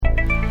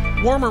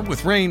Warmer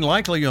with rain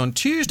likely on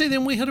Tuesday,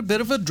 then we had a bit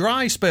of a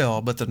dry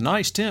spell, but the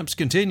nice temps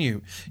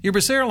continue. Your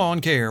Becerra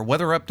Lawncare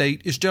weather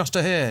update is just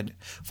ahead.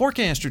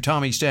 Forecaster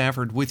Tommy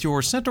Stafford with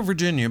your Central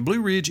Virginia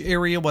Blue Ridge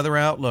area weather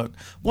outlook.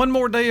 One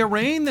more day of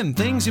rain, then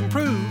things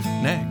improve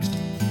next.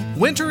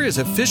 Winter is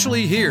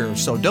officially here,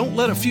 so don't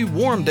let a few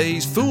warm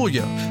days fool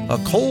you.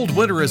 A cold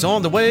winter is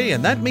on the way,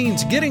 and that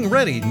means getting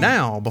ready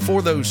now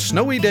before those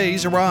snowy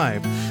days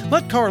arrive.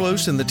 Let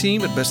Carlos and the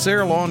team at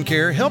Becerra Lawn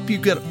Care help you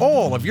get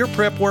all of your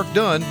prep work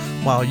done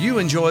while you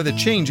enjoy the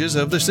changes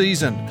of the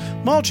season.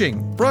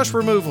 Mulching, brush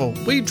removal,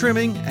 weed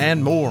trimming,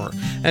 and more.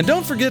 And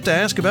don't forget to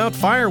ask about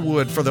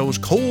firewood for those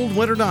cold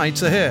winter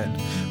nights ahead.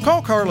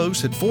 Call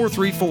Carlos at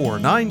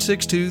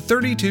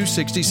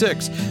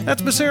 434-962-3266.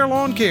 That's Becerra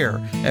Lawn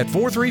Care at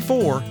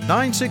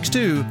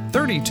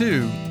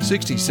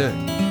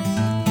 434-962-3266.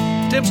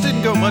 Temps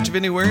didn't go much of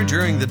anywhere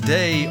during the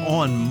day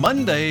on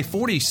Monday.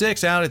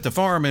 46 out at the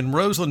farm in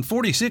Roseland,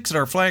 46 at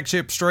our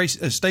flagship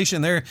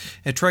station there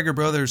at Traeger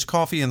Brothers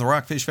Coffee in the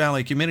Rockfish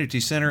Valley Community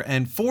Center,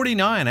 and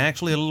 49,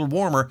 actually a little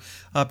warmer,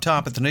 up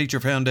top at the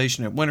Nature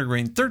Foundation at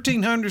Wintergreen.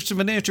 1,300ths of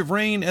an inch of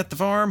rain at the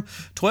farm,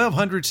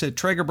 1,200ths at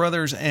Traeger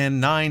Brothers,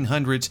 and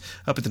 900ths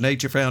up at the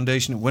Nature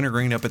Foundation at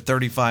Wintergreen up at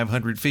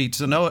 3,500 feet.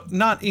 So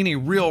not any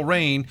real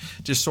rain,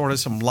 just sort of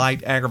some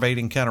light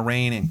aggravating kind of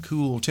rain and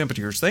cool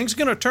temperatures. Things are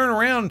going to turn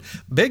around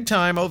big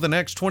time over the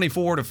next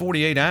 24 to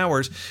 48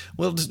 hours.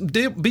 We'll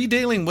be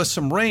dealing with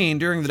some rain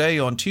during the day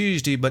on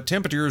Tuesday, but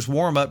temperatures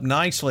warm up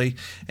nicely,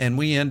 and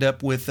we end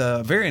up with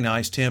very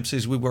nice temps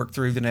as we work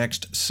through the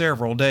next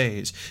several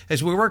days.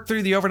 As we work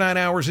through the overnight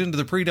hours into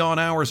the pre-dawn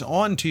hours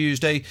on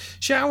Tuesday,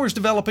 showers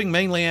developing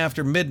mainly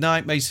after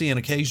midnight. May see an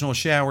occasional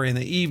shower in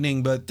the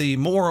evening, but the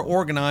more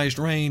organized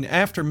rain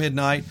after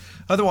midnight.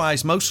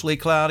 Otherwise, mostly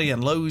cloudy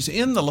and lows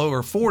in the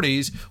lower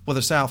 40s with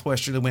a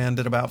southwesterly wind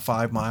at about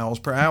 5 miles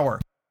per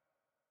hour.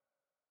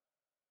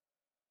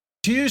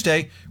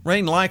 Tuesday,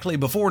 rain likely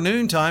before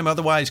noontime,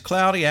 otherwise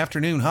cloudy,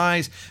 afternoon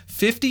highs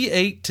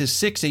 58 to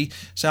 60,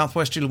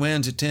 southwesterly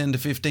winds at 10 to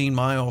 15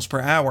 miles per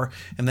hour,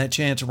 and that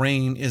chance of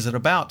rain is at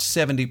about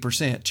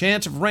 70%.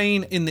 Chance of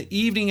rain in the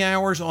evening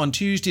hours on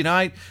Tuesday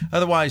night,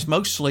 otherwise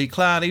mostly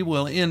cloudy.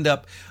 We'll end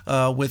up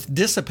with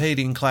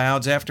dissipating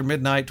clouds after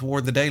midnight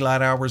toward the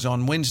daylight hours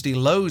on Wednesday.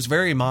 Lows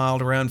very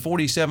mild, around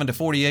 47 to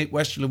 48,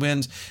 westerly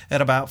winds at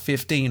about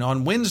 15.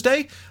 On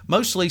Wednesday,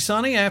 mostly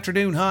sunny,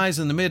 afternoon highs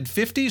in the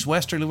mid-50s,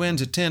 westerly winds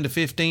at 10 to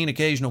 15,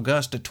 occasional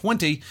gust to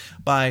 20.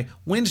 By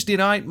Wednesday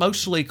night,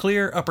 mostly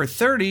clear, upper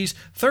 30s.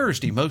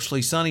 Thursday,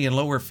 mostly sunny and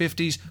lower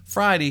 50s.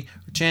 Friday,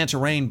 chance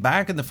of rain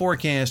back in the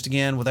forecast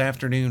again with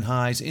afternoon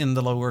highs in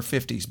the lower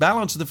 50s.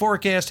 Balance of the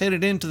forecast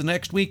headed into the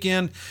next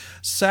weekend.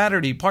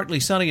 Saturday, partly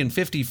sunny and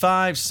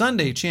 55.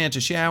 Sunday, chance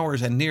of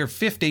showers and near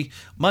 50.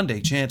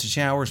 Monday, chance of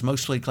showers,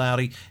 mostly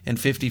cloudy and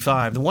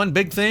 55. The one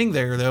big thing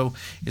there, though,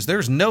 is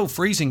there's no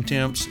freezing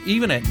temps,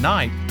 even at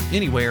night,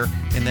 anywhere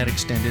in that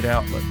extended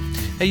outlook.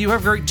 Hey, you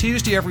have a great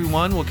Tuesday,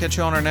 everyone. We'll catch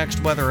you on our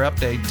next weather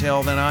update.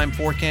 Till then, I'm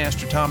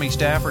forecaster Tommy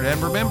Stafford,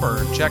 and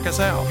remember, check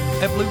us out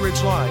at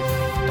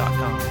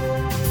BlueRidgeLive.com.